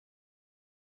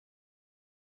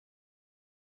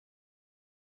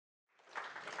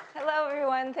Hello,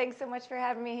 everyone. Thanks so much for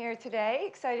having me here today.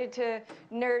 Excited to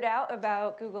nerd out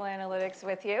about Google Analytics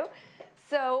with you.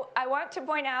 So I want to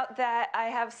point out that I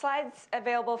have slides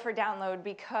available for download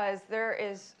because there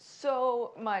is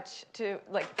so much to,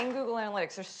 in Google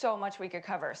Analytics, there's so much we could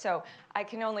cover. So I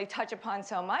can only touch upon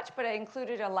so much, but I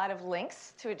included a lot of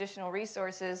links to additional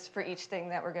resources for each thing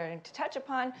that we're going to touch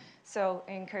upon. So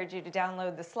I encourage you to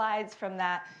download the slides from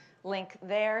that link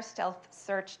there,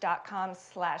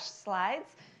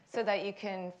 stealthsearch.com/slides, so that you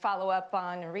can follow up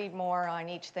on and read more on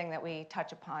each thing that we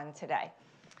touch upon today.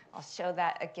 I'll show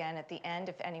that again at the end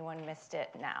if anyone missed it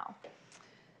now.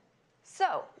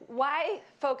 So why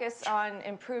focus on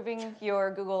improving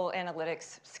your Google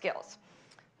Analytics skills?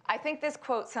 I think this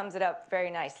quote sums it up very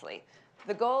nicely.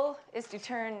 The goal is to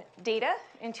turn data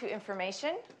into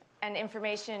information and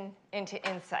information into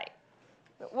insight.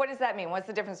 What does that mean? What's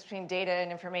the difference between data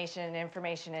and information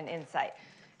and insight?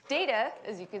 Data,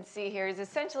 as you can see here, is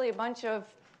essentially a bunch of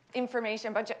information,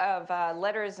 a bunch of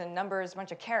letters and numbers, a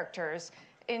bunch of characters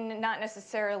in not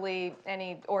necessarily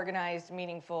any organized,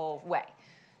 meaningful way.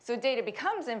 So data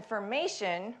becomes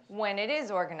information when it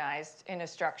is organized in a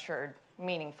structured,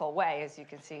 meaningful way, as you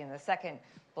can see in the second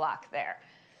block there.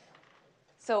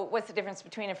 So what's the difference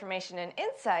between information and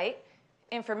insight?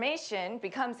 Information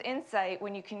becomes insight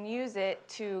when you can use it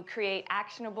to create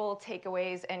actionable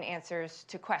takeaways and answers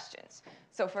to questions.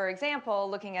 So for example,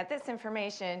 looking at this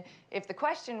information, if the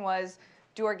question was,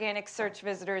 do organic search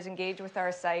visitors engage with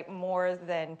our site more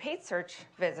than paid search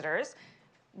visitors?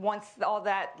 Once all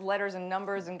that letters and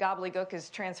numbers and gobbledygook is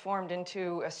transformed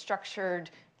into a structured,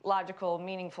 logical,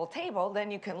 meaningful table,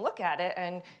 then you can look at it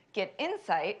and get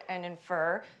insight and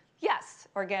infer, yes,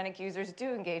 organic users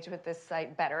do engage with this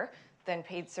site better than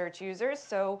paid search users.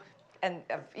 So, and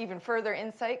even further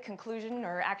insight, conclusion,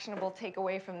 or actionable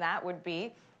takeaway from that would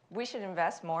be, we should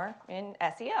invest more in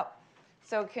SEO.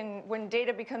 So when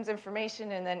data becomes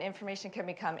information and then information can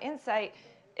become insight,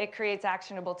 it creates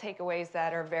actionable takeaways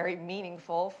that are very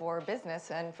meaningful for business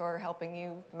and for helping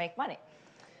you make money.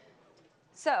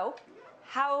 So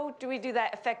how do we do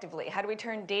that effectively? How do we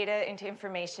turn data into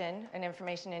information and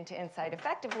information into insight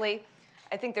effectively?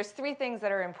 I think there's three things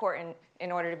that are important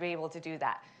in order to be able to do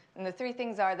that. And the three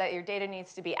things are that your data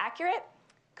needs to be accurate,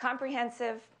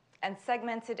 comprehensive, and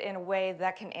segmented in a way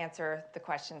that can answer the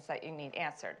questions that you need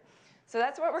answered. So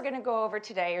that's what we're going to go over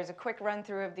today. Here's a quick run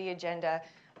through of the agenda.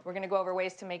 We're going to go over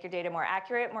ways to make your data more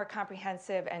accurate, more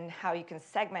comprehensive, and how you can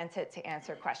segment it to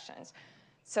answer questions.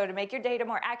 So to make your data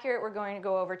more accurate, we're going to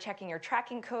go over checking your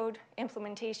tracking code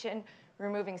implementation,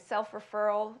 removing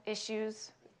self-referral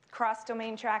issues,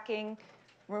 cross-domain tracking,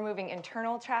 removing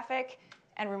internal traffic,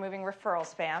 and removing referral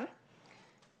spam.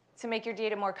 To make your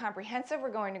data more comprehensive,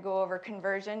 we're going to go over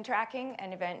conversion tracking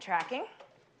and event tracking.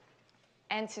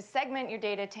 And to segment your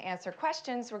data to answer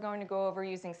questions, we're going to go over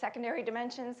using secondary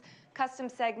dimensions, custom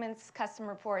segments, custom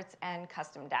reports, and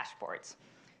custom dashboards.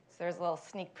 So there's a little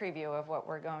sneak preview of what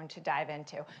we're going to dive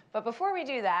into. But before we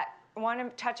do that, I want to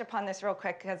touch upon this real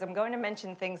quick because I'm going to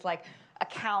mention things like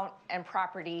account and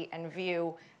property and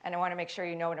view, and I want to make sure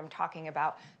you know what I'm talking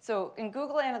about. So in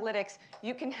Google Analytics,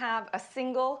 you can have a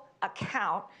single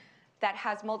account that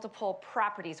has multiple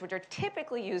properties, which are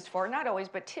typically used for, not always,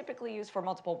 but typically used for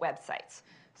multiple websites.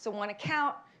 So one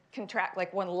account can track,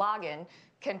 like one login,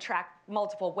 can track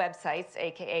multiple websites,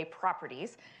 AKA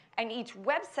properties, and each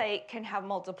website can have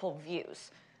multiple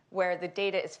views, where the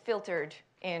data is filtered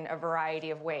in a variety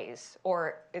of ways.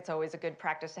 Or it's always a good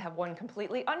practice to have one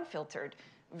completely unfiltered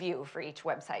view for each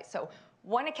website. So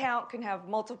one account can have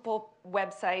multiple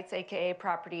websites, AKA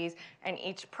properties, and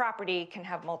each property can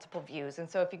have multiple views. And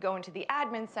so if you go into the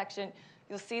admin section,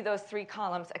 you'll see those three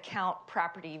columns, account,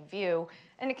 property, view.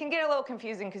 And it can get a little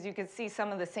confusing because you can see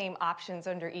some of the same options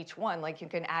under each one, like you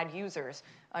can add users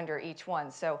under each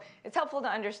one. So it's helpful to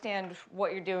understand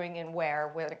what you're doing and where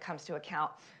when it comes to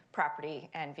account, property,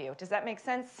 and view. Does that make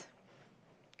sense?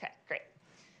 Okay, great.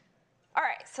 All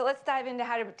right, so let's dive into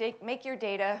how to make your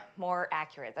data more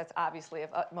accurate. That's obviously of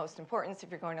utmost importance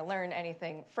if you're going to learn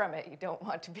anything from it. You don't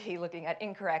want to be looking at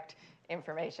incorrect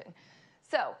information.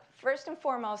 So first and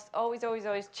foremost, always, always,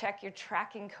 always check your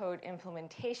tracking code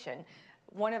implementation.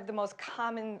 One of the most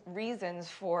common reasons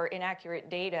for inaccurate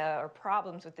data or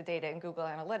problems with the data in Google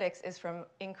Analytics is from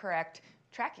incorrect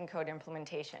tracking code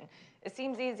implementation. It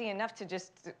seems easy enough to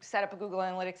just set up a Google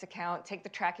Analytics account, take the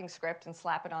tracking script, and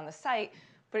slap it on the site.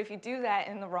 But if you do that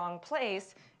in the wrong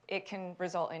place, it can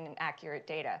result in inaccurate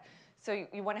data. So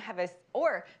you want to have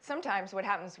or sometimes what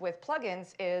happens with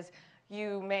plugins is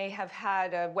you may have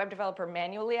had a web developer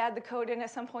manually add the code in at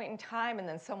some point in time, and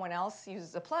then someone else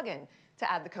uses a plugin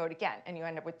to add the code again, and you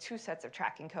end up with two sets of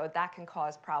tracking code. That can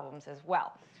cause problems as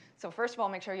well. So first of all,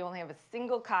 make sure you only have a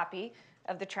single copy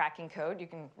of the tracking code. You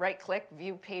can right-click,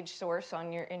 view page source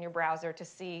in your browser to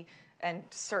see and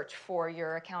search for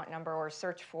your account number or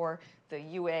search for the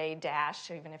UA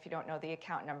dash, even if you don't know the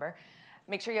account number.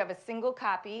 Make sure you have a single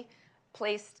copy.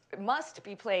 Must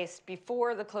be placed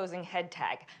before the closing head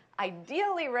tag.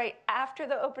 Ideally right after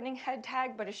the opening head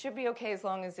tag, but it should be okay as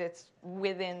long as it's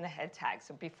within the head tag,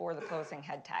 so before the closing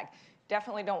head tag.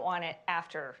 Definitely don't want it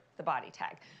after the body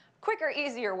tag. Quicker,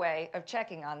 easier way of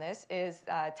checking on this is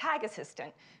Tag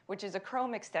Assistant, which is a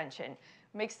Chrome extension.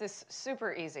 Makes this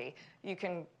super easy. You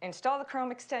can install the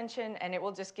Chrome extension and it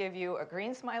will just give you a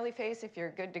green smiley face if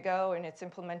you're good to go and it's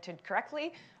implemented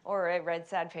correctly, or a red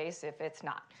sad face if it's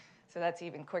not. So that's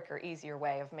even quicker, easier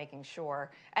way of making sure.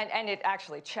 And it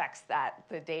actually checks that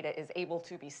the data is able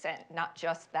to be sent, not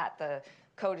just that the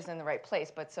code is in the right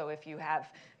place, but so if you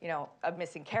have, a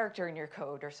missing character in your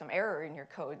code or some error in your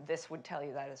code, this would tell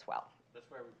you that as well. That's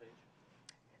for every page?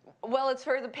 Well, it's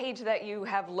for the page that you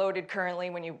have loaded currently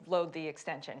when you load the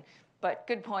extension. But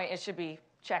good point, it should be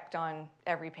checked on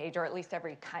every page, or at least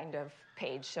every kind of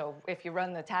page. So if you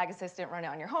run the Tag Assistant, run it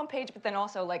on your home page, but then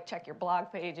also check your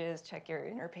blog pages, check your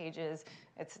inner pages.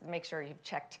 Make sure you've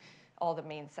checked all the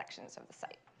main sections of the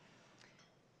site.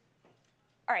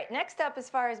 All right, next up, as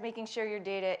far as making sure your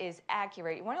data is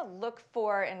accurate, you want to look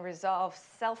for and resolve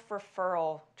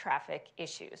self-referral traffic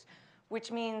issues,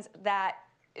 which means that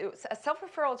a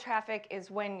self-referral traffic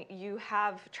is when you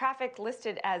have traffic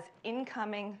listed as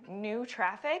incoming new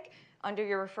traffic under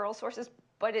your referral sources,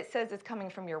 but it says it's coming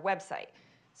from your website.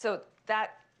 So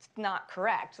that's not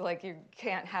correct. You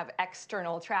can't have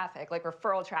external traffic.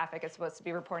 Referral traffic is supposed to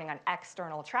be reporting on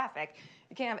external traffic.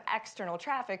 You can't have external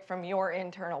traffic from your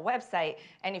internal website.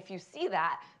 And if you see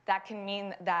that, that can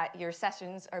mean that your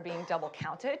sessions are being double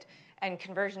counted, and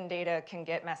conversion data can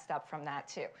get messed up from that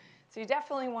too. So you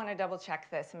definitely want to double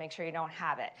check this and make sure you don't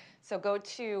have it. So go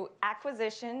to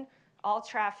Acquisition, All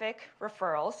Traffic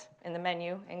Referrals in the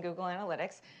menu in Google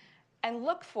Analytics, and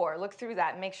look through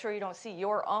that and make sure you don't see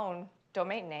your own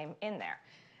domain name in there.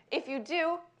 If you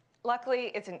do,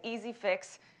 luckily it's an easy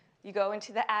fix. You go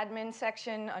into the admin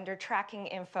section under tracking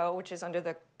info, which is under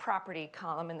the property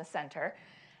column in the center,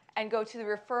 and go to the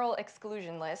referral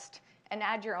exclusion list and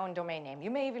add your own domain name.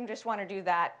 You may even just want to do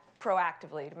that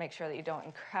proactively to make sure that you don't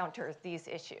encounter these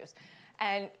issues.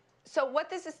 And so what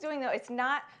this is doing, though, it's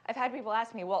not, I've had people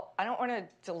ask me, well, I don't want to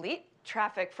delete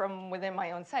traffic from within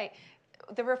my own site.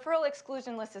 The referral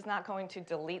exclusion list is not going to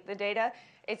delete the data.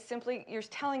 It's simply, you're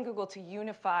telling Google to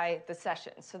unify the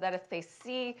sessions so that if they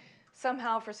see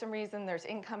somehow, for some reason, there's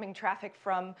incoming traffic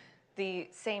from the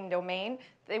same domain,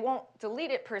 they won't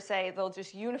delete it per se, they'll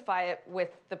just unify it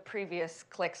with the previous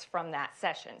clicks from that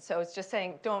session. So it's just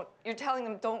saying, you're telling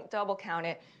them don't double count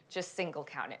it, just single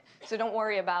count it. So don't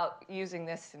worry about using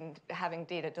this and having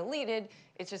data deleted,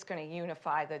 it's just going to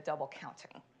unify the double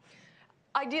counting.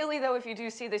 Ideally, though, if you do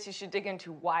see this, you should dig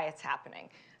into why it's happening.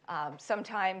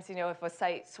 Sometimes, if a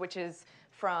site switches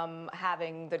from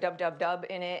having the www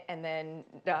in it and then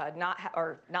not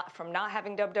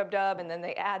having www, and then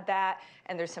they add that,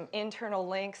 and there's some internal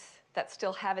links that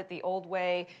still have it the old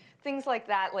way, things like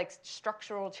that, like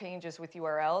structural changes with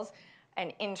URLs,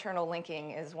 and internal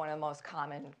linking is one of the most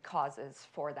common causes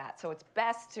for that. So it's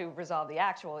best to resolve the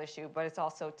actual issue, but it's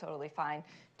also totally fine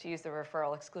to use the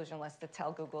referral exclusion list to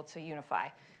tell Google to unify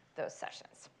those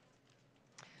sessions.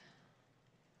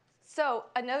 So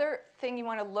another thing you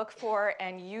want to look for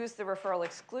and use the referral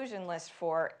exclusion list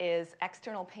for is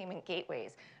external payment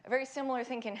gateways. A very similar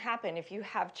thing can happen if you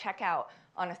have checkout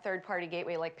on a third-party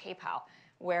gateway like PayPal,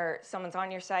 where someone's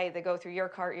on your site, they go through your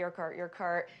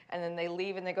cart, and then they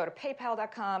leave and they go to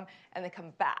paypal.com and they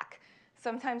come back.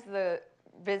 Sometimes the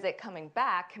visit coming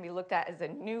back can be looked at as a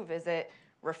new visit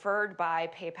referred by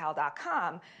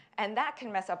paypal.com, and that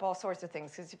can mess up all sorts of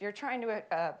things, because if you're trying to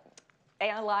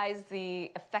analyze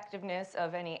the effectiveness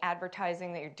of any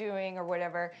advertising that you're doing or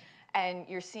whatever, and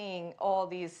you're seeing all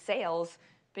these sales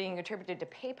being attributed to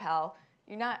PayPal,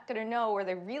 you're not going to know where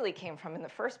they really came from in the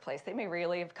first place. They may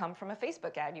really have come from a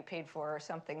Facebook ad you paid for or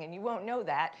something, and you won't know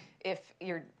that if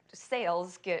your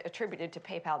sales get attributed to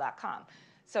paypal.com.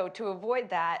 So to avoid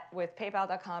that with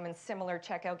paypal.com and similar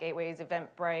checkout gateways,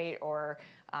 Eventbrite or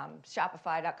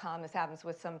Shopify.com, this happens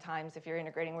with sometimes if you're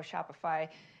integrating with Shopify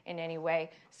in any way.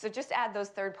 So just add those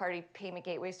third-party payment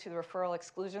gateways to the referral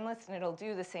exclusion list, and it'll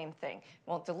do the same thing. It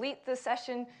won't delete the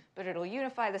session, but it'll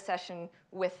unify the session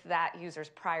with that user's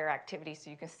prior activity so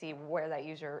you can see where that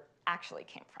user actually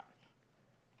came from.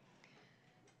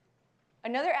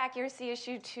 Another accuracy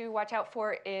issue to watch out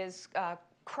for is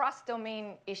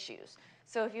cross-domain issues.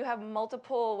 So if you have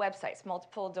multiple websites,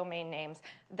 multiple domain names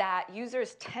that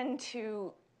users tend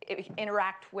to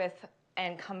interact with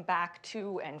and come back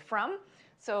to and from.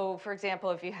 So for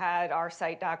example, if you had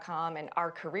oursite.com and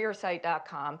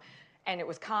ourcareersite.com, and it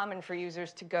was common for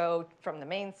users to go from the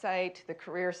main site to the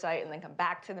career site and then come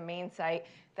back to the main site,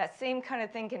 that same kind of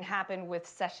thing can happen with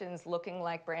sessions looking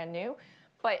like brand new.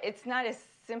 But it's not as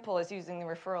simple as using the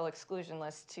referral exclusion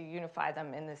list to unify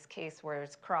them in this case where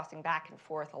it's crossing back and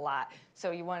forth a lot. So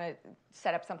you want to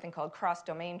set up something called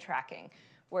cross-domain tracking,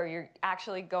 where you're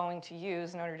actually going to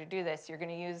use, in order to do this, you're going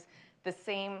to use the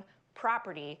same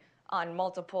property on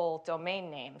multiple domain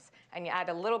names. And you add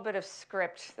a little bit of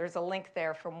script. There's a link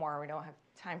there for more. We don't have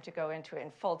time to go into it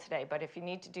in full today, but if you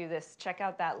need to do this, check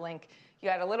out that link. You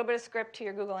add a little bit of script to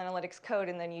your Google Analytics code,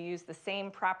 and then you use the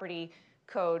same property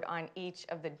code on each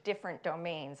of the different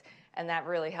domains, and that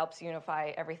really helps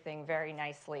unify everything very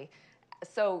nicely.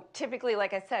 So typically,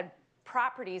 like I said,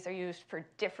 properties are used for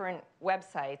different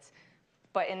websites,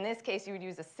 but in this case, you would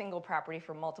use a single property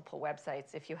for multiple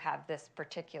websites if you have this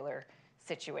particular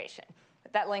situation.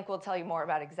 But that link will tell you more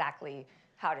about exactly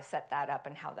how to set that up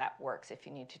and how that works if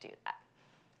you need to do that.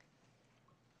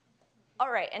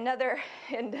 All right, another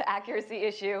accuracy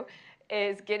issue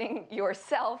is getting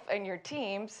yourself and your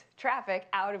team's traffic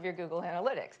out of your Google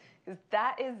Analytics, because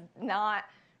that is not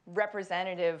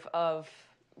representative of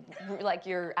like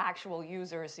your actual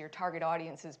users, your target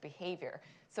audience's behavior.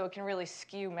 So it can really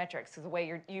skew metrics, because the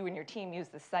way you and your team use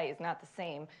the site is not the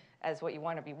same as what you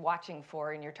want to be watching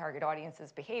for in your target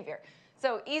audience's behavior.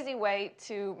 So easy way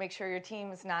to make sure your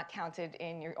team is not counted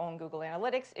in your own Google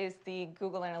Analytics is the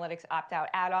Google Analytics opt-out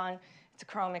add-on. It's a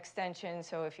Chrome extension,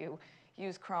 so if you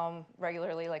use Chrome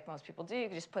regularly like most people do, you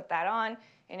can just put that on,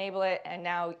 enable it, and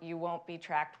now you won't be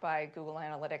tracked by Google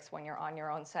Analytics when you're on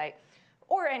your own site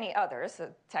or any others. So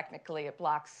technically, it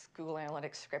blocks Google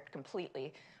Analytics script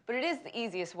completely, but it is the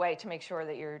easiest way to make sure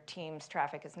that your team's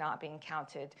traffic is not being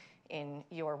counted in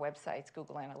your website's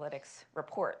Google Analytics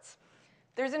reports.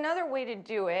 There's another way to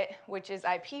do it, which is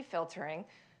IP filtering,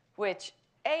 which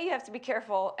you have to be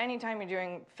careful anytime you're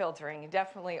doing filtering. You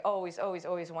definitely always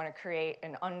want to create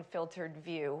an unfiltered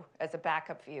view as a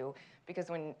backup view, because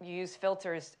when you use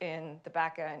filters in the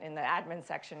backend, in the admin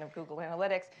section of Google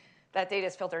Analytics, that data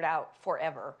is filtered out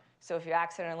forever. So if you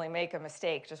accidentally make a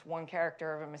mistake, just one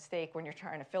character of a mistake when you're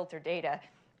trying to filter data,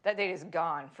 that data is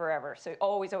gone forever. So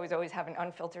always have an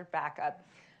unfiltered backup.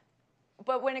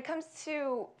 But when it comes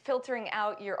to filtering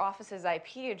out your office's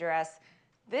IP address,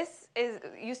 this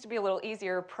used to be a little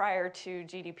easier prior to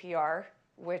GDPR,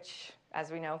 which,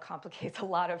 as we know, complicates a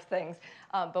lot of things.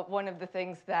 But one of the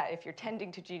things that, if you're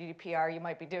tending to GDPR, you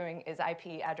might be doing is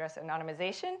IP address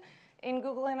anonymization in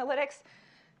Google Analytics.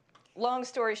 Long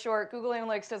story short, Google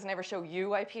Analytics doesn't ever show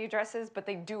you IP addresses, but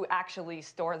they do actually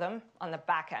store them on the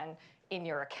back end in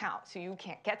your account. So you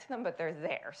can't get to them, but they're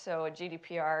there. So a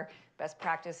GDPR best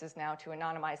practice is now to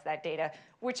anonymize that data,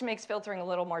 which makes filtering a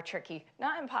little more tricky.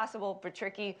 Not impossible, but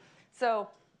tricky. So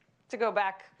to go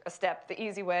back a step, the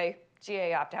easy way,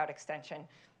 GA opt-out extension.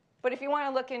 But if you want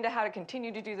to look into how to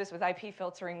continue to do this with IP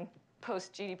filtering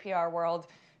post-GDPR world,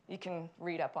 you can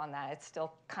read up on that. It's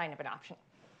still kind of an option.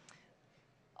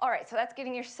 All right, so that's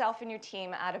getting yourself and your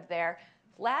team out of there.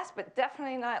 Last but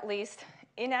definitely not least,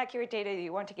 inaccurate data that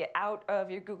you want to get out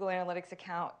of your Google Analytics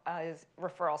account is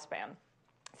referral spam.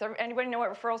 So anybody know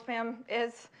what referral spam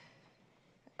is?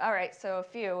 All right, so a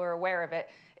few are aware of it.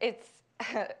 It's,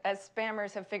 as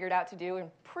spammers have figured out to do in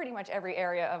pretty much every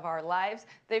area of our lives,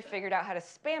 they've figured out how to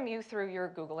spam you through your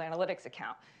Google Analytics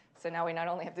account. So now we not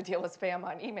only have to deal with spam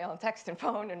on email and text and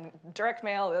phone and direct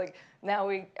mail, now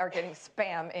we are getting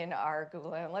spam in our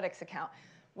Google Analytics account.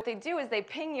 What they do is they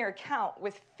ping your account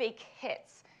with fake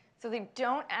hits. So they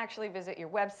don't actually visit your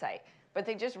website, but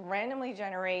they just randomly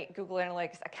generate Google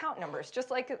Analytics account numbers,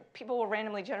 just like people will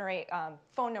randomly generate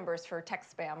phone numbers for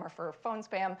text spam or for phone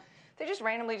spam. They just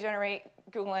randomly generate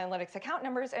Google Analytics account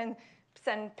numbers and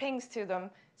send pings to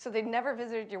them. So they never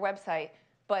visited your website,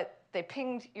 but they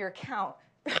pinged your account,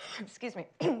 excuse me,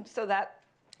 so that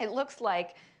it looks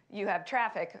like you have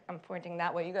traffic. I'm pointing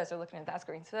that way. You guys are looking at that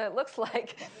screen. So it looks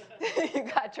like you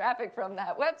got traffic from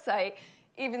that website,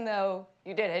 even though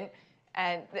you didn't.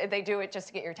 And they do it just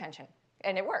to get your attention.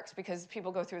 And it works because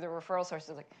people go through the referral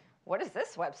sources like, what is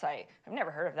this website? I've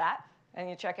never heard of that. And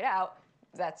you check it out.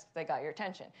 They got your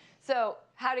attention. So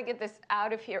how to get this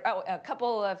out of here? Oh, a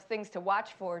couple of things to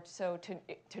watch for so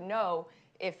to know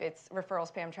if it's referral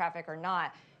spam traffic or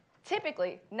not.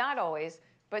 Typically, not always,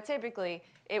 but typically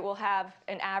it will have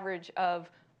an average of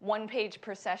 1 page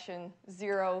per session,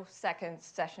 0 seconds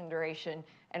session duration,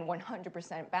 and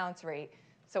 100% bounce rate.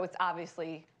 So it's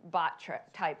obviously bot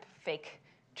type fake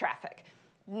traffic.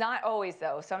 Not always,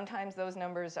 though. Sometimes those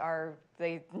numbers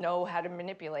they know how to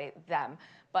manipulate them.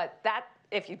 But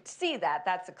if you see that,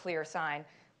 that's a clear sign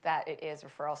that it is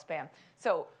referral spam.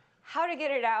 So how to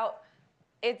get it out?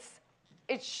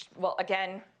 Well,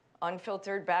 again,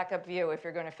 unfiltered backup view. If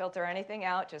you're going to filter anything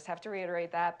out, just have to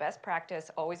reiterate that. Best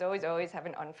practice, always, always, always have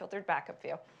an unfiltered backup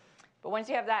view. But once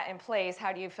you have that in place,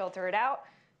 how do you filter it out?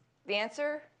 The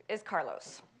answer is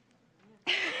Carlos.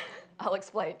 I'll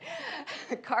explain.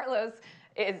 Carlos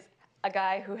is a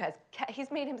guy who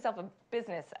he's made himself a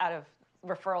business out of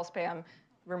referral spam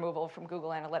removal from Google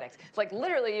Analytics. It's like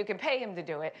literally you can pay him to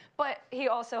do it, but he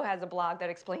also has a blog that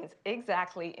explains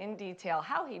exactly in detail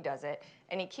how he does it,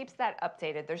 and he keeps that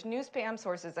updated. There's new spam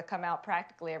sources that come out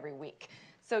practically every week.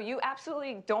 So you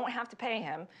absolutely don't have to pay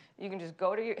him. You can just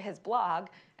go to his blog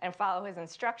and follow his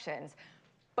instructions.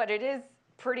 But it is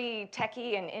pretty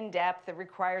techy and in-depth. It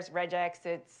requires regex.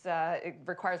 It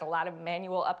requires a lot of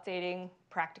manual updating,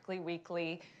 practically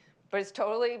weekly. But it's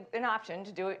totally an option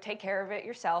to do it, take care of it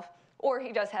yourself. Or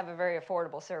he does have a very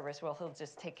affordable service where he'll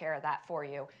just take care of that for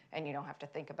you, and you don't have to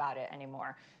think about it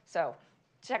anymore. So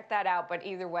check that out. But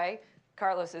either way,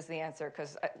 Carlos is the answer,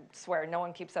 because I swear no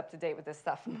one keeps up to date with this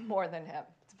stuff more than him.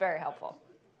 It's very helpful.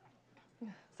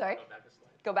 Sorry?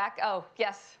 Go back? Oh,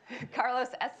 yes. Carlos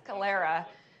Escalera.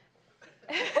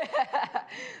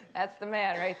 That's the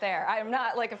man right there. I'm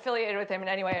not affiliated with him in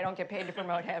any way. I don't get paid to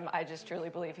promote him. I just truly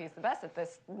believe he's the best at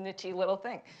this niche-y little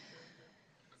thing.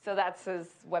 So that's his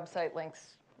website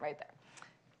links right there.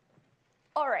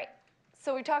 All right,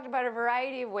 so we talked about a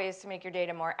variety of ways to make your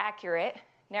data more accurate.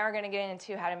 Now we're going to get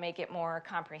into how to make it more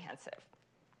comprehensive.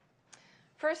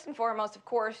 First and foremost, of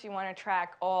course, you want to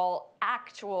track all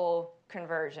actual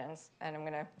conversions. And I'm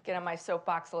going to get on my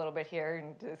soapbox a little bit here.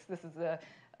 And this is a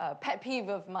pet peeve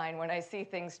of mine when I see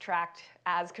things tracked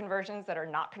as conversions that are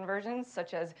not conversions,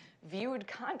 such as viewed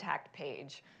contact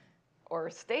page, or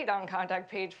stayed on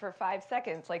contact page for 5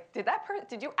 seconds.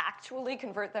 Did you actually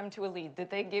convert them to a lead? Did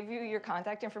they give you your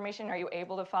contact information? Are you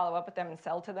able to follow up with them and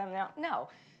sell to them now? No.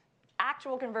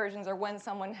 Actual conversions are when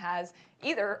someone has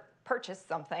either purchased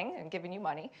something and given you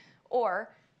money, or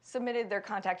submitted their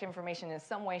contact information in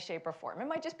some way, shape, or form. It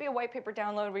might just be a white paper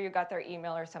download where you got their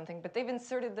email or something, but they've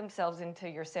inserted themselves into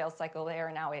your sales cycle. They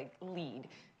are now a lead,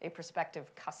 a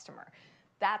prospective customer.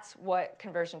 That's what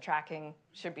conversion tracking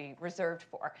should be reserved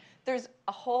for. There's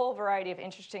a whole variety of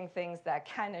interesting things that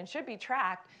can and should be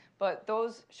tracked, but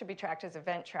those should be tracked as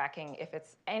event tracking if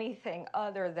it's anything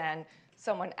other than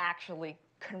someone actually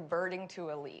converting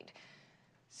to a lead.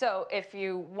 So if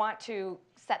you want to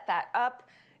set that up,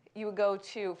 you would go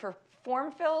to, for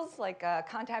form fills, like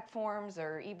contact forms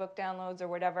or ebook downloads or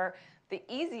whatever, the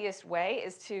easiest way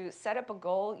is to set up a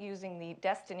goal using the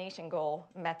destination goal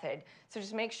method. So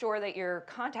just make sure that your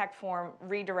contact form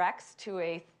redirects to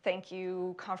a thank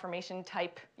you confirmation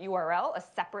type URL, a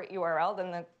separate URL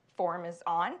than the form is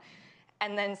on,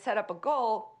 and then set up a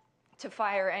goal to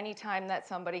fire anytime that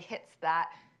somebody hits that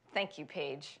thank you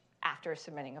page after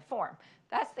submitting a form.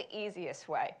 That's the easiest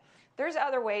way. There's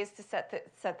other ways to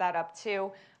set that up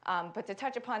too, but to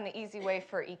touch upon the easy way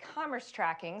for e-commerce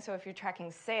tracking, so if you're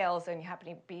tracking sales and you happen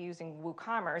to be using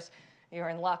WooCommerce, you're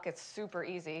in luck. It's super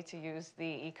easy to use the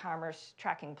e-commerce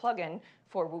tracking plugin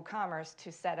for WooCommerce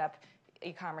to set up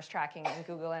e-commerce tracking in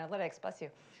Google Analytics, bless you,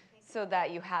 so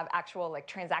that you have actual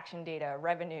transaction data,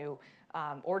 revenue,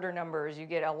 order numbers. You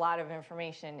get a lot of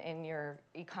information in your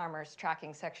e-commerce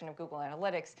tracking section of Google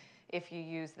Analytics if you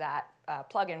use that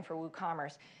plugin for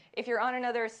WooCommerce. If you're on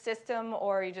another system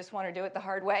or you just want to do it the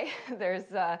hard way, there's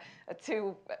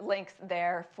 2 links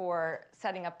there for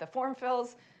setting up the form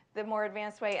fills the more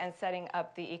advanced way and setting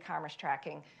up the e-commerce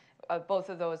tracking. Both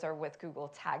of those are with Google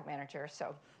Tag Manager.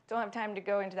 So don't have time to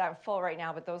go into that in full right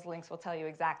now, but those links will tell you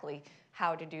exactly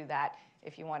how to do that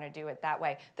if you want to do it that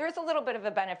way. There's a little bit of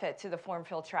a benefit to the form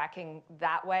fill tracking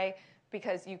that way,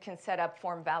 because you can set up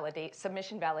form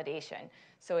submission validation.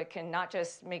 So it can not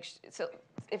just so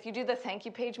if you do the thank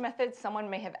you page method, someone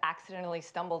may have accidentally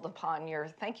stumbled upon your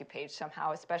thank you page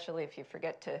somehow, especially if you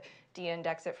forget to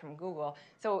de-index it from Google.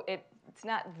 So it's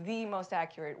not the most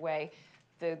accurate way.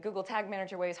 The Google Tag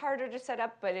Manager way is harder to set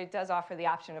up, but it does offer the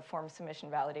option of form submission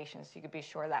validation, so you could be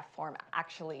sure that form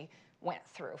actually went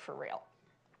through for real.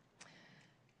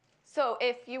 So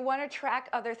if you want to track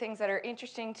other things that are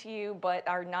interesting to you but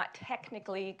are not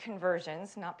technically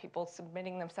conversions, not people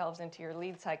submitting themselves into your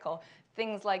lead cycle,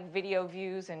 things like video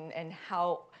views and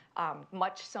how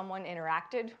much someone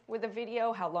interacted with a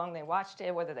video, how long they watched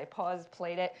it, whether they paused,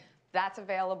 played it, that's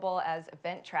available as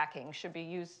event tracking, should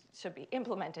be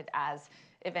implemented as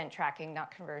event tracking,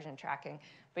 not conversion tracking.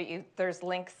 but there's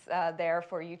links there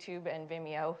for YouTube and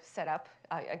Vimeo set up,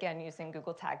 again, using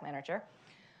Google Tag Manager.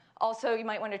 Also, you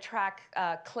might want to track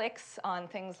clicks on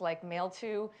things like mail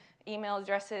to, email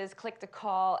addresses, click to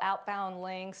call, outbound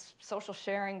links, social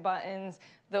sharing buttons.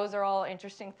 Those are all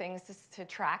interesting things to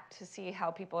track to see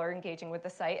how people are engaging with the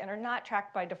site and are not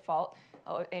tracked by default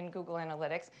in Google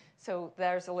Analytics. So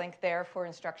there's a link there for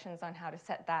instructions on how to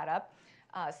set that up.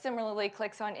 Similarly,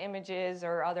 clicks on images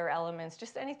or other elements,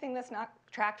 just anything that's not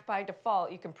tracked by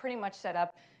default, you can pretty much set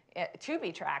up to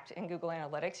be tracked in Google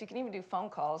Analytics. You can even do phone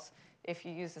calls if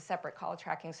you use a separate call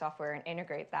tracking software and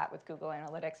integrate that with Google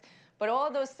Analytics. But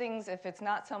all those things, if it's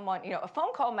not someone, a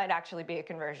phone call might actually be a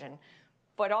conversion,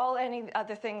 but any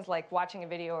other things like watching a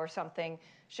video or something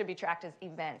should be tracked as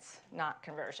events, not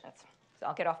conversions. So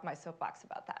I'll get off my soapbox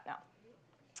about that now.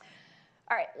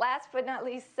 All right, last but not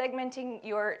least, segmenting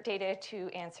your data to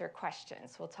answer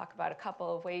questions. We'll talk about a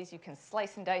couple of ways you can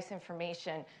slice and dice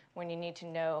information when you need to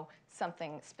know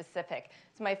something specific.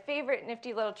 So my favorite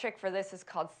nifty little trick for this is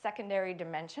called secondary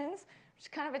dimensions, which is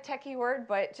kind of a techie word,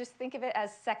 but just think of it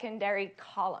as secondary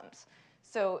columns.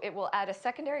 So it will add a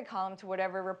secondary column to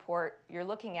whatever report you're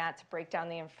looking at to break down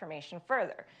the information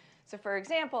further. So for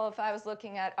example, if I was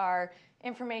looking at our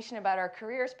information about our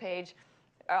careers page,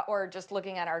 or just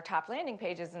looking at our top landing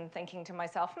pages and thinking to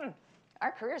myself,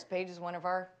 our careers page is one of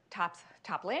our top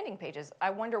landing pages. I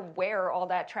wonder where all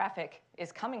that traffic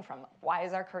is coming from. Why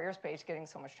is our careers page getting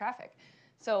so much traffic?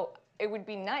 So it would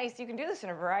be nice, you can do this in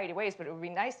a variety of ways, but it would be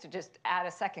nice to just add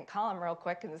a second column real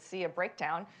quick and see a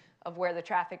breakdown of where the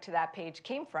traffic to that page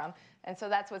came from. And so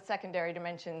that's what secondary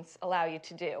dimensions allow you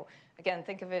to do. Again,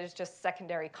 think of it as just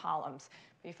secondary columns.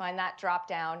 You find that drop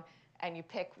down, and you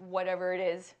pick whatever it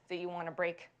is that you want to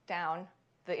break down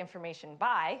the information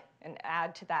by and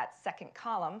add to that second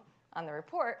column on the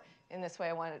report. In this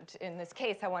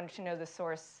case, I wanted to know the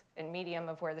source and medium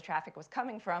of where the traffic was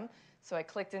coming from. So I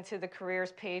clicked into the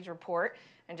careers page report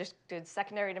and just did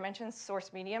secondary dimensions,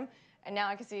 source, medium, and now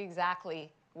I can see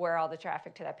exactly where all the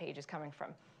traffic to that page is coming from.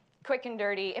 Quick and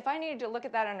dirty. If I needed to look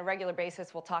at that on a regular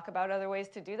basis, we'll talk about other ways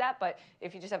to do that, but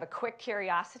if you just have a quick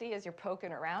curiosity as you're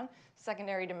poking around,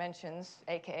 secondary dimensions,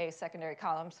 aka secondary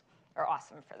columns, are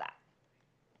awesome for that.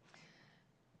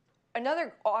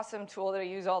 Another awesome tool that I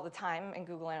use all the time in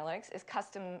Google Analytics is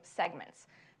custom segments.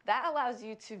 That allows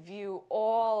you to view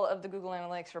all of the Google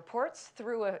Analytics reports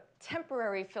through a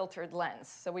temporary filtered lens.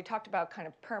 So we talked about kind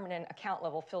of permanent account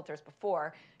level filters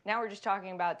before. Now we're just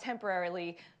talking about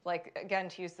temporarily, like again,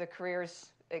 to use the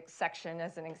careers section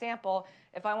as an example,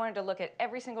 if I wanted to look at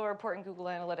every single report in Google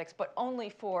Analytics, but only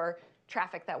for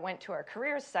traffic that went to our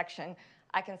careers section,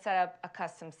 I can set up a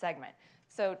custom segment.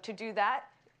 So to do that,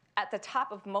 at the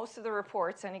top of most of the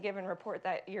reports, any given report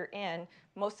that you're in,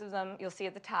 most of them you'll see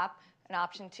at the top an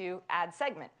option to add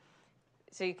segment.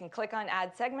 So you can click on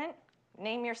add segment,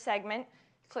 name your segment,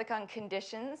 click on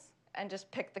conditions, and just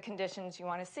pick the conditions you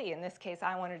want to see. In this case,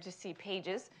 I wanted to see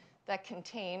pages that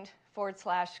contained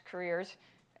 /careers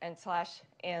and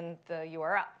 / in the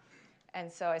URL. And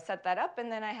so I set that up,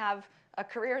 and then I have a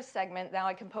careers segment. Now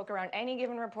I can poke around any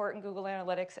given report in Google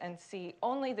Analytics and see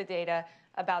only the data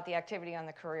about the activity on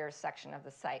the careers section of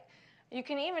the site. You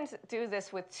can even do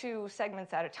this with 2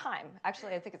 segments at a time.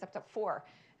 Actually, I think it's up to 4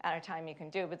 at a time you can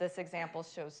do, but this example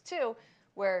shows 2,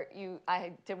 where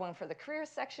I did one for the careers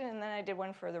section, and then I did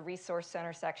one for the resource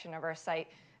center section of our site,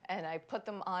 and I put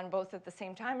them on both at the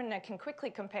same time, and I can quickly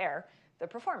compare the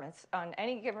performance on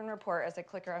any given report. As I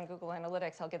click around Google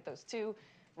Analytics, I'll get those 2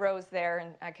 rows there,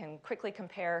 and I can quickly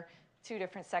compare 2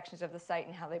 different sections of the site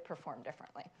and how they perform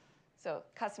differently. So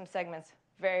custom segments,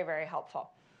 very, very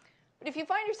helpful. But if you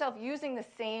find yourself using the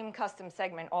same custom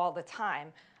segment all the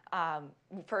time,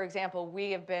 for example, we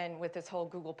have been, with this whole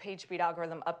Google PageSpeed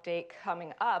algorithm update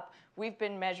coming up, we've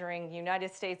been measuring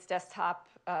United States desktop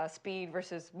speed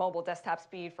versus mobile desktop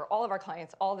speed for all of our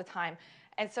clients all the time.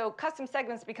 And so custom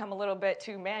segments become a little bit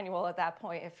too manual at that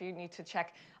point. If you need to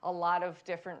check a lot of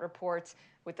different reports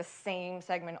with the same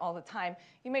segment all the time,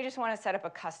 you may just want to set up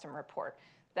a custom report.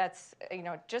 That's,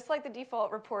 just like the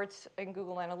default reports in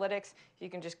Google Analytics, you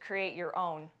can just create your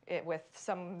own with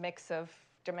some mix of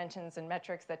dimensions and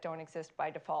metrics that don't exist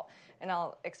by default. And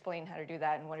I'll explain how to do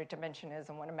that and what a dimension is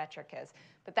and what a metric is.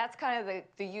 But that's kind of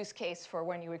the use case for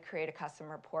when you would create a custom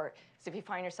report. So if you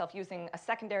find yourself using a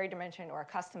secondary dimension or a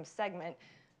custom segment,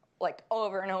 like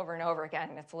over and over and over again,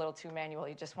 and it's a little too manual,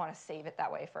 you just want to save it that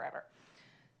way forever.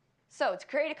 So to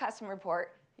create a custom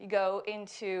report, you go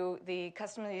into the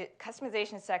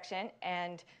customization section,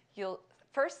 and you'll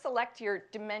first select your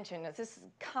dimension. This is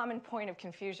a common point of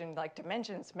confusion, like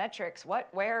dimensions, metrics, what,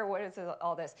 where, what is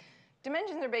all this?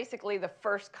 Dimensions are basically the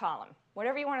first column,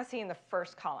 whatever you want to see in the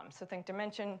first column. So think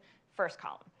dimension, first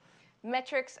column.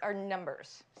 Metrics are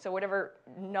numbers. So whatever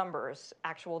numbers,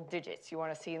 actual digits you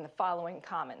want to see in the following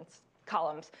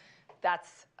columns,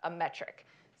 that's a metric.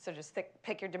 So just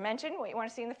pick your dimension, what you want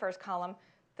to see in the first column,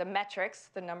 the metrics,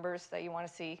 the numbers that you want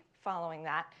to see following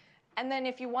that. And then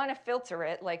if you want to filter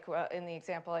it, like in the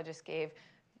example I just gave,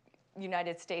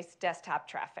 United States desktop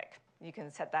traffic, you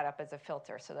can set that up as a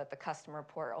filter so that the customer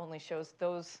report only shows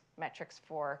those metrics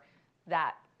for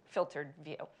that filtered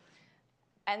view.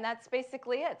 And that's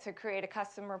basically it to create a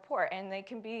custom report. And they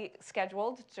can be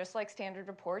scheduled just like standard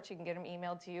reports. You can get them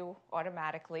emailed to you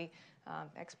automatically,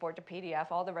 export to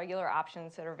PDF, all the regular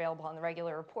options that are available on the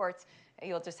regular reports.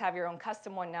 You'll just have your own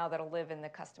custom one now that'll live in the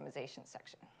customization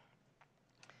section.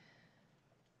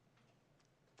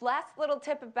 Last little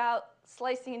tip about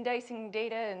slicing and dicing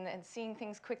data and seeing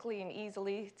things quickly and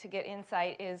easily to get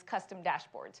insight is custom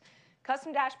dashboards.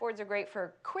 Custom dashboards are great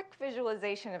for quick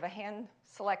visualization of a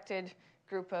hand-selected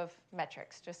group of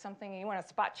metrics. Just something you want to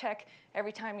spot check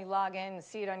every time you log in,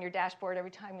 see it on your dashboard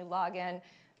every time you log in.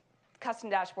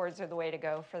 Custom dashboards are the way to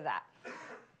go for that.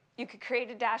 You could create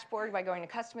a dashboard by going to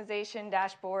customization,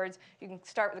 dashboards. You can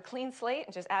start with a clean slate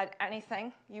and just add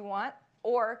anything you want.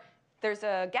 Or there's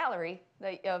a gallery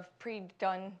of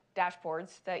pre-done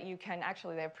dashboards that you can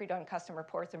actually, they have pre-done custom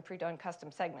reports and pre-done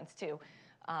custom segments too.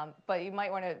 But you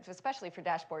might want to, especially for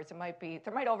dashboards,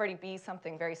 there might already be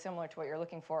something very similar to what you're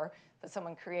looking for that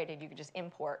someone created. You could just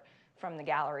import from the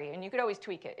gallery. And you could always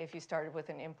tweak it. If you started with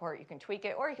an import, you can tweak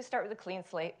it. Or you can start with a clean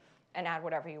slate and add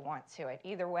whatever you want to it.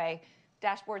 Either way,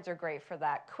 dashboards are great for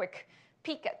that quick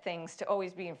peek at things to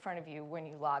always be in front of you when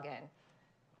you log in.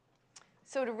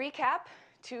 So to recap,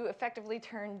 to effectively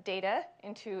turn data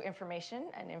into information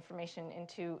and information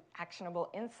into actionable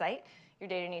insight, your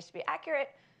data needs to be accurate,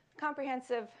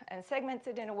 comprehensive, and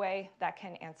segmented in a way that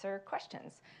can answer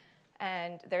questions.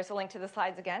 And there's a link to the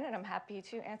slides again, and I'm happy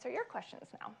to answer your questions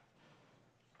now.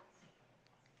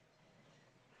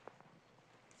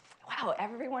 Wow,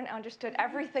 everyone understood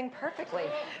everything perfectly.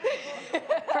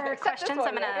 For questions,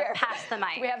 I'm going to pass the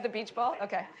mic. Do we have the beach ball?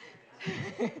 Okay.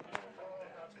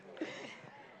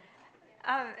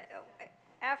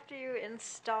 After you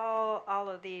install all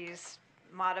of these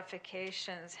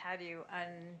modifications, how do you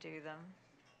undo them?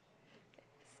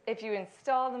 If you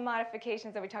install the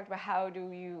modifications that we talked about, how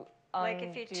do you undo Like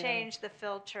if you change the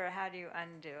filter, how do you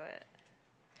undo it?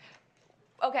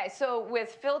 Okay, so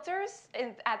with filters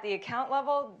at the account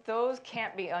level, those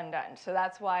can't be undone. So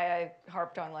that's why I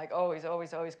harped on like always,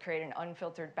 always, always create an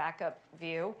unfiltered backup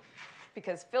view,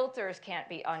 because filters can't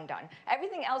be undone.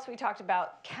 Everything else we talked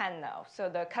about can though. So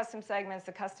the custom segments,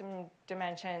 the custom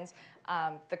dimensions,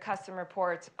 the custom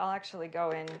reports. I'll actually go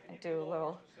in and do a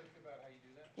little. About how you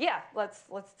do that? Yeah,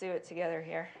 let's do it together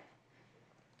here.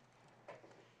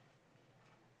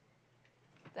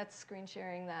 That's screen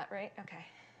sharing that, right? Okay.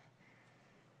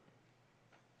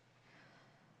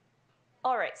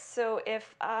 All right, so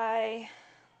let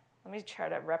me try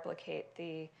to replicate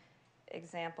the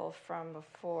example from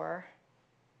before.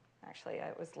 Actually,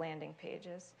 it was landing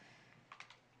pages.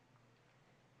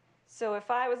 So if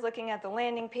I was looking at the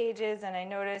landing pages and I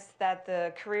noticed that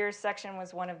the careers section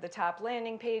was one of the top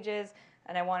landing pages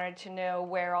and I wanted to know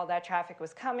where all that traffic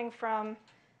was coming from,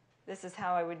 this is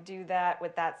how I would do that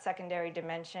with that secondary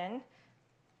dimension.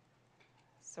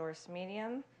 Source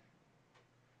medium.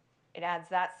 It adds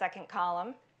that second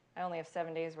column. I only have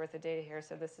 7 days worth of data here,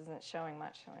 so this isn't showing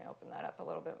much. Let me open that up a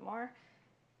little bit more.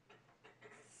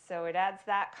 So it adds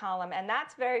that column, and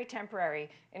that's very temporary.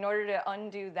 In order to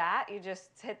undo that, you just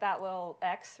hit that little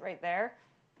X right there,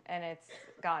 and it's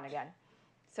gone again.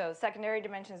 So secondary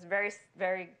dimension is very,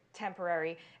 very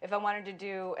temporary. If I wanted to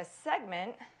do a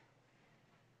segment,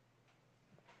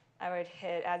 I would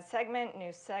hit Add Segment,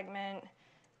 New Segment,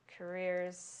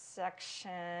 Careers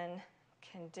Section,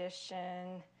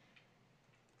 Condition,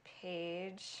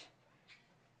 Page.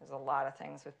 There's a lot of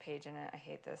things with page in it. I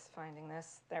hate this, finding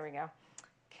this. There we go.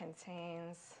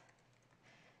 Contains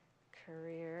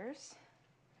careers.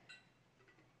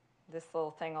 This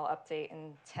little thing will update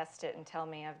and test it and tell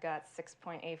me I've got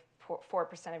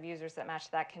 6.84% of users that match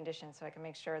that condition, so I can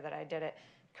make sure that I did it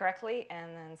correctly,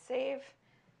 and then save.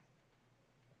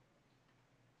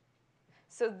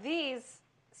 So these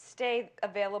stay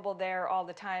available there all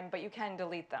the time, but you can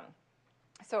delete them.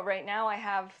 So right now I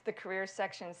have the career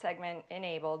section segment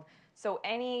enabled. So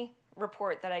any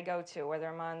report that I go to, whether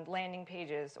I'm on landing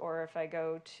pages or if I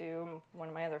go to one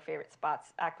of my other favorite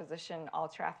spots, acquisition all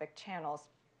traffic channels,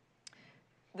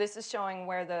 this is showing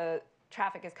where the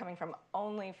traffic is coming from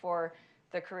only for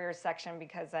the careers section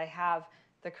because I have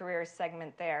the careers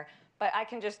segment there. But I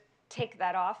can just take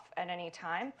that off at any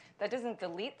time. That doesn't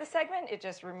delete the segment, it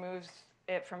just removes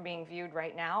it from being viewed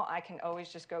right now. I can always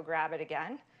just go grab it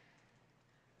again.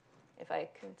 If I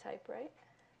can type right,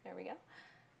 there we go.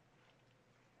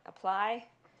 Apply.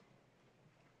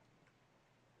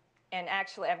 And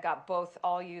actually, I've got both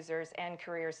all users and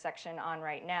careers section on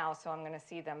right now, so I'm going to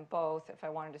see them both. If I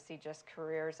wanted to see just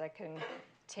careers, I can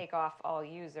take off all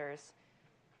users.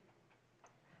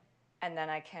 And then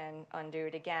I can undo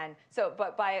it again. So,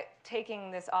 but by taking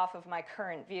this off of my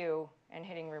current view and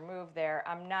hitting remove there,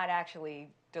 I'm not actually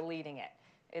deleting it.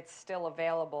 It's still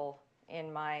available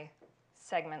in my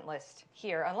segment list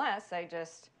here, unless I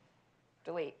just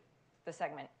delete the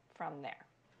segment from there.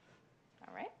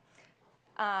 All right?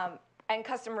 And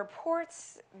custom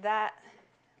reports, that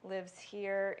lives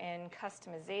here in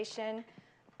customization.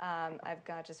 I've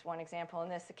got just one example in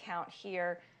this account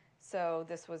here. So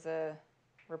this was a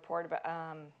report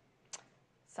about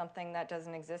something that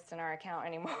doesn't exist in our account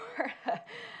anymore.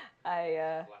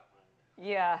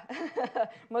 Yeah,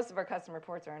 most of our custom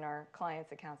reports are in our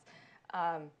clients' accounts.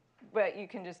 But you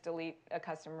can just delete a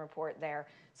custom report there.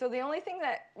 So the only thing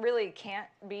that really can't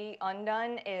be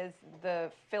undone is the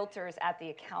filters at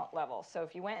the account level. So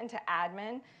if you went into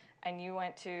admin and you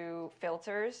went to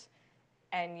filters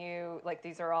and you, like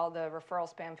these are all the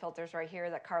referral spam filters right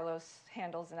here that Carlos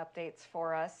handles and updates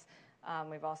for us.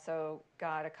 We've also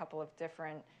got a couple of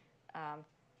different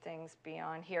things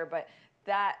beyond here, but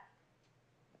that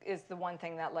is the one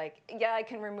thing that like, yeah, I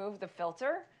can remove the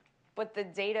filter, but the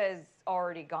data is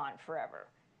already gone forever.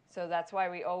 So that's why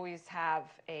we always have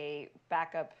a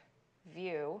backup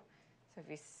view. So if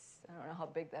you, I don't know how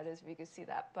big that is, if you can see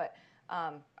that, but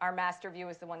our master view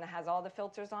is the one that has all the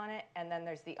filters on it, and then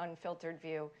there's the unfiltered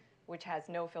view, which has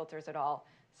no filters at all.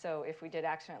 So if we did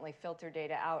accidentally filter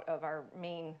data out of our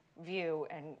main view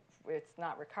and it's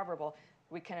not recoverable,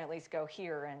 we can at least go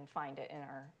here and find it in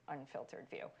our unfiltered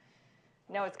view.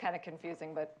 No, it's kind of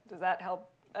confusing, but does that help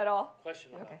at all?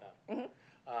 Question about that. Mm-hmm.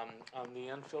 On the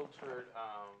unfiltered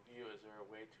view, is there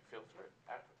a way to filter it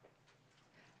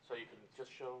so you can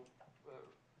just show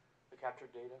the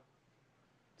captured data?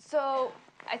 So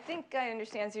I think I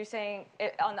understand. So you're saying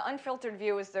on the unfiltered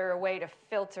view, is there a way to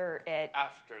filter it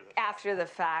after the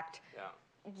fact? Yeah.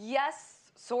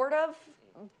 Yes, sort of,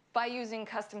 by using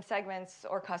custom segments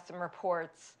or custom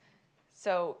reports.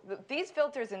 So these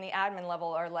filters in the admin level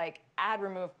are like add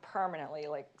remove permanently.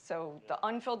 Like, so the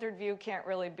unfiltered view can't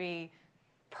really be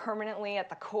permanently at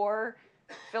the core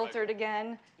filtered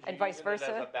again, and vice versa. It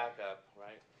as a backup,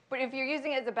 right? But if you're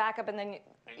using it as a backup and then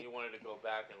you wanted to go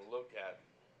back and look at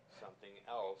something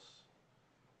else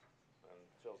and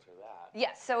filter that.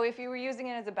 yes, so if you were using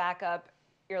it as a backup,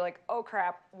 you're like, oh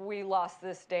crap, we lost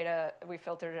this data, we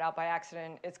filtered it out by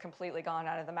accident, it's completely gone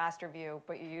out of the master view,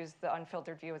 but you use the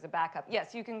unfiltered view as a backup.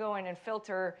 Yes, you can go in and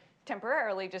filter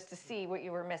temporarily just to see what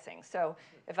you were missing. So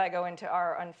if I go into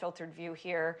our unfiltered view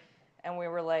here, and we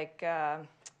were like,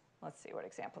 let's see, what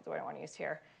example do I want to use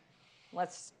here?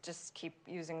 Let's just keep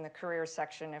using the careers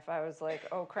section. If I was like,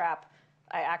 oh crap,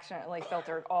 I accidentally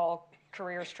filtered all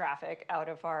careers traffic out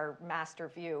of our master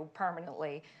view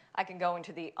permanently, I can go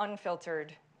into the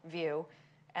unfiltered view,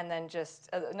 and then just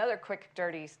another quick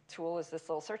dirty tool is this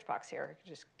little search box here.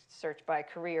 Just search by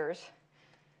careers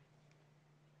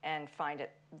and find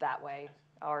it that way,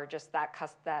 or just that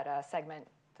segment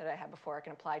that I had before. I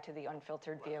can apply to the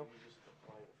unfiltered view. You just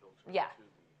apply the filter Yeah. to the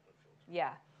unfiltered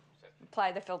Yeah. section.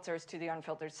 Apply the filters to the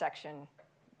unfiltered section,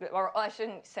 or I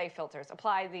shouldn't say filters.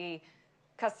 Apply the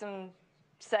custom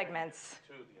segments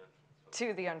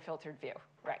to the unfiltered view.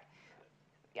 Right.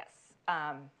 Yes.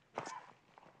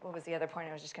 What was the other point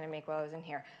I was just going to make while I was in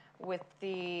here? With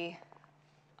the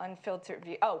unfiltered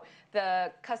view, oh,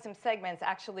 the custom segments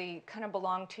actually kind of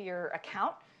belong to your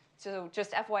account. So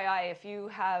just FYI, if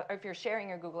you're sharing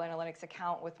your Google Analytics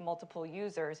account with multiple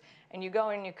users, and you go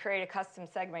and you create a custom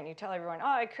segment, you tell everyone, oh,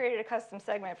 I created a custom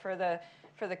segment for the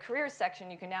careers section,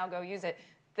 you can now go use it.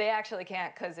 They actually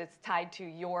can't because it's tied to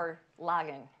your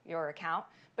login, your account.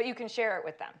 But you can share it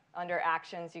with them. Under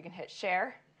Actions, you can hit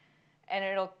Share, and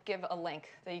it'll give a link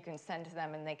that you can send to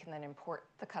them, and they can then import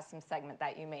the custom segment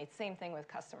that you made. Same thing with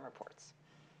custom reports.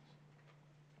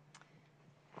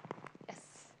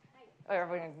 Yes. Oh,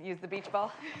 everyone use the beach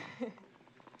ball?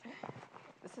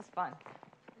 This is fun.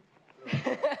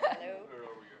 Hello.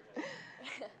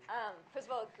 First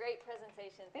of all, great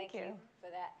presentation. Thank you for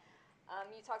that.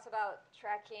 You talked about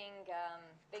tracking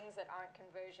things that aren't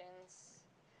conversions.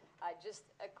 Just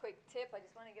a quick tip, I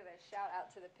just want to give a shout out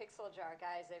to the Pixel Jar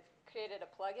guys. They've created a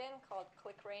plugin called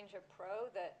ClickRanger Pro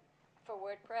for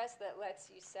WordPress that lets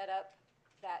you set up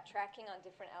that tracking on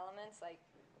different elements like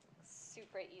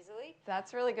super easily.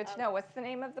 That's really good to know. What's the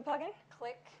name of the plugin?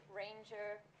 Click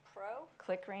Ranger Pro.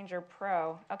 Click Ranger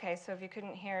Pro. Okay, so if you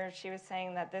couldn't hear, she was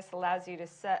saying that this allows you to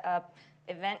set up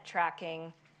event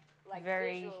tracking Like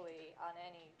very visually on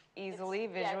any. easily,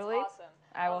 Yeah, visually. it's awesome.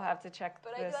 I will have to check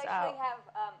But this I do out. actually have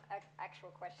an actual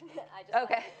question. I just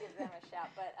Okay. wanted to give them a shout.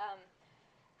 But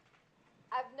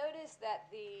I've noticed that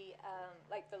the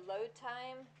like the load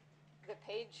time, the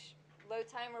page load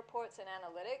time reports and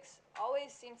analytics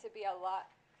always seem to be a lot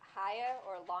higher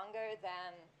or longer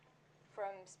than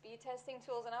from speed testing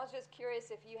tools. And I was just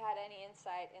curious if you had any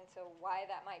insight into why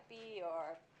that might be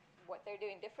or what they're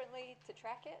doing differently to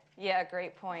track it. Yeah,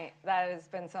 great point. That has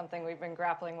been something we've been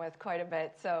grappling with quite a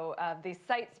bit. So the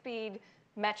site speed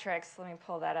metrics, let me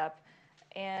pull that up.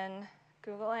 In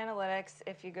Google Analytics,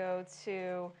 if you go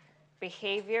to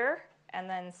behavior and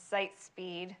then site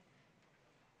speed,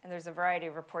 and there's a variety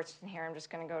of reports in here. I'm just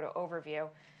going to go to overview.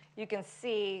 You can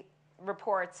see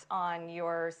reports on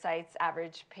your site's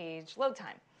average page load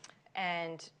time.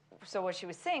 And so what she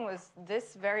was saying was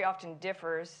this very often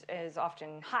differs, is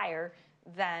often higher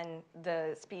than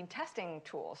the speed testing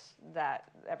tools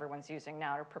that everyone's using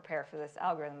now to prepare for this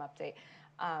algorithm update.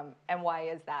 And why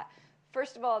is that?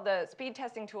 First of all, the speed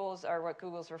testing tools are what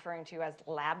Google's referring to as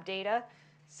lab data.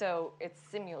 So it's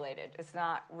simulated. It's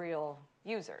not real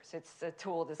users. It's a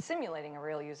tool that's simulating a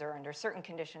real user under certain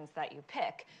conditions that you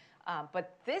pick.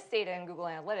 But this data in Google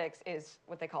Analytics is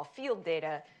what they call field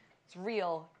data. It's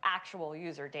real, actual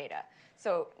user data.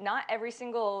 So not every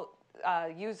single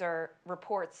user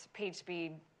reports page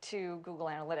speed to Google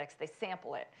Analytics. They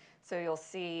sample it. So you'll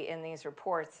see in these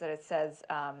reports that it says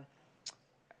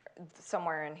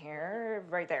somewhere in here,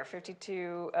 right there,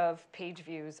 52 of page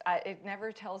views. It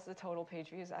never tells the total page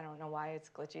views. I don't know why it's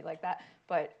glitchy like that.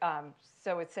 But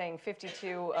so it's saying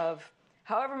 52 of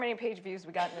however many page views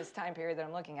we got in this time period that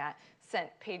I'm looking at sent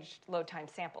page load time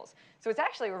samples. So it's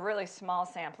actually a really small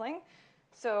sampling.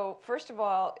 So first of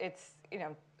all, it's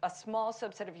a small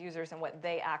subset of users and what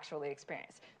they actually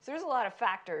experience. So there's a lot of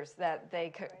factors that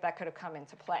that could have come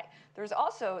into play. There's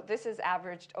also, this is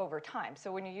averaged over time.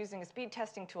 So when you're using a speed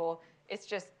testing tool, it's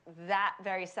just that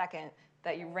very second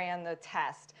that you ran the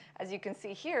test. As you can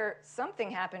see here, something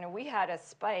happened and we had a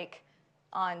spike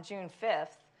on June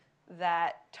 5th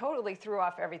that totally threw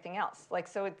off everything else. Like,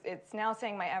 so it's now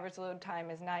saying my average load time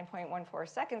is 9.14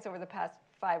 seconds over the past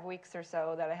 5 weeks or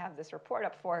so that I have this report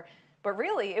up for. But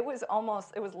really, it was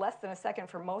less than a second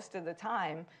for most of the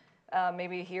time.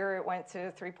 Maybe here it went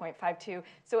to 3.52.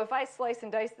 So if I slice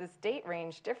and dice this date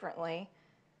range differently,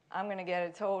 I'm going to get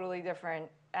a totally different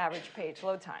average page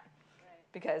load time. Right.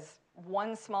 Because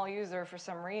one small user, for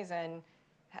some reason,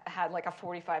 had like a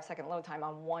 45-second load time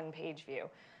on one page view.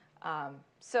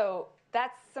 So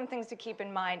that's some things to keep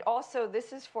in mind. Also,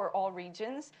 this is for all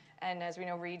regions. And as we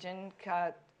know, region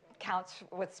counts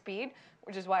with speed,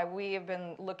 which is why we have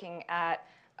been looking at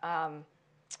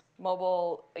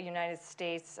mobile United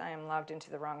States. I am logged into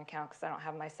the wrong account because I don't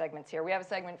have my segments here. We have a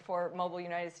segment for mobile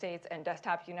United States and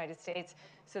desktop United States,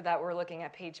 so that we're looking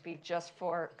at page speed just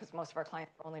for, because most of our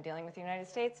clients are only dealing with the United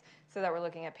States, so that we're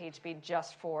looking at page speed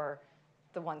just for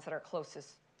the ones that are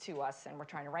closest to us, and we're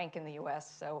trying to rank in the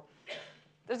US. So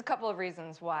there's a couple of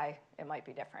reasons why it might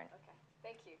be different. Okay,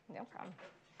 thank you. No problem.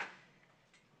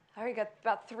 All right, got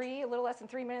about a little less than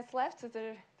 3 minutes left. Is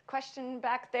there a question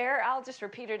back there? I'll just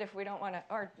repeat it if we don't want to,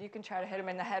 or you can try to hit him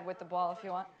in the head with the ball if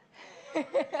you want. So I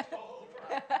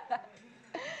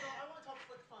want to talk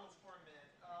ClickFunnels for a minute.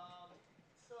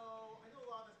 So I know a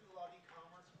lot of us do a lot of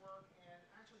e-commerce work, and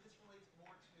actually this relates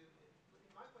more to,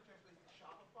 my question actually is to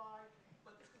Shopify,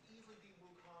 but this could easily be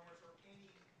WooCommerce or any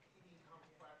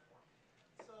e-commerce platform.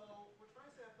 So we're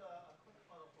trying to set up a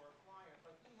ClickFunnel for a client,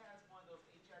 but he has one of those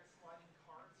Ajax sliding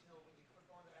carts, when you click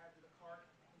on to add to the cart,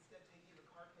 instead of taking the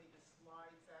cart page, just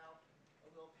slides out a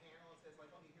little panel and says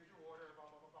like, okay, here's your order, blah,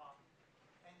 blah, blah, blah.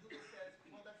 And Google says,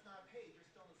 well, that's not a page. You're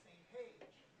still on the same page.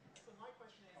 So my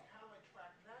question is, how do I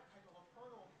track that type of a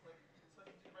funnel click so I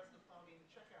can do the rest of the funnel, getting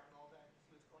the checkout and all that, and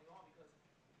see what's going on, because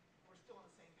we're still on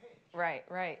the same page. Right,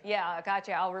 right. Yeah,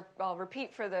 gotcha. I'll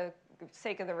repeat for the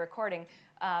sake of the recording,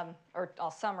 or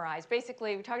I'll summarize.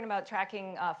 Basically, we're talking about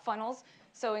tracking funnels.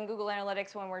 So in Google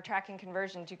Analytics, when we're tracking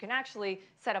conversions, you can actually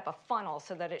set up a funnel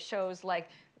so that it shows like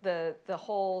the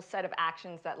whole set of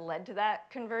actions that led to that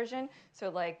conversion. So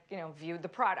like, viewed the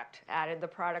product, added the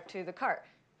product to the cart,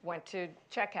 went to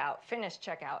checkout, finished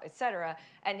checkout, et cetera.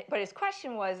 But his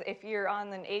question was, if you're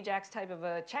on an Ajax type of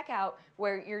a checkout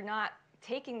where you're not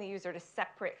taking the user to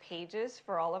separate pages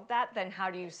for all of that, then how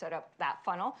do you set up that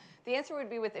funnel? The answer would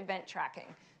be with event tracking.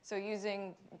 So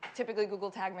using, typically Google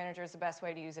Tag Manager is the best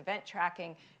way to use event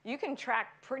tracking. You can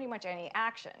track pretty much any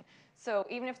action. So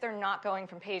even if they're not going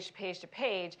from page to page to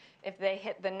page, if they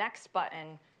hit the next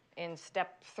button in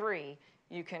step 3,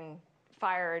 you can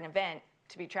fire an event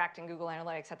to be tracked in Google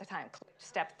Analytics at the time. Click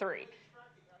step 3. How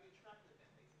do you track the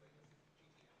event, basically? This is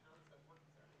GTM. How does that work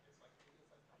exactly? It's like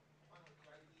fun with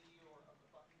the ID or of the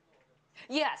button or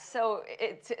the... Yes, so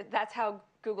that's how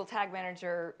Google Tag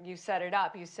Manager, you set it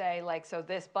up. You say, like, so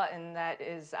this button that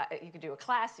is, you could do a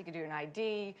class, you could do an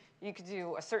ID, you could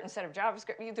do a certain set of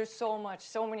JavaScript. There's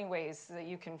so many ways that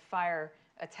you can fire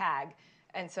a tag.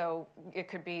 And so it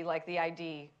could be like the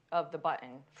ID of the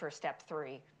button for step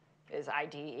 3 is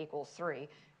ID equals 3.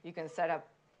 You can set up.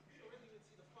 So when you would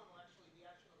see the funnel, actually, the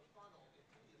action of the funnel, the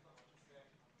activity of the funnel, I should say,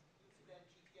 you'd see then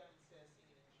GTM instead of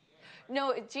seeing it in GA, right?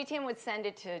 No, GTM would send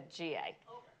it to GA.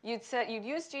 Okay. You'd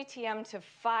use GTM to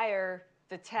fire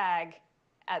the tag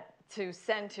to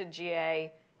send to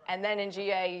GA, and then in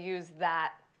GA you use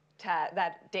that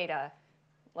data,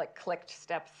 like clicked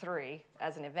step 3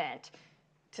 as an event,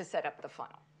 to set up the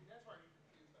funnel. That's why I'm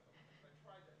confused about the because I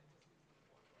tried that. It just leads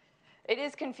to the point, right? It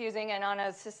is confusing, and on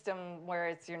a system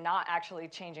where you're not actually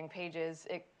changing pages,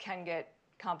 it can get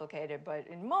complicated. But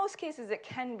in most cases, it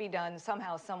can be done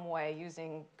somehow, some way,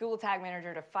 using Google Tag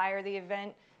Manager to fire the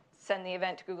event, send the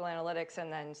event to Google Analytics,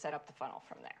 and then set up the funnel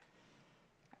from there.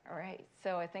 All right,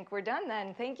 so I think we're done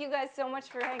then. Thank you guys so much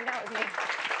for hanging out with me.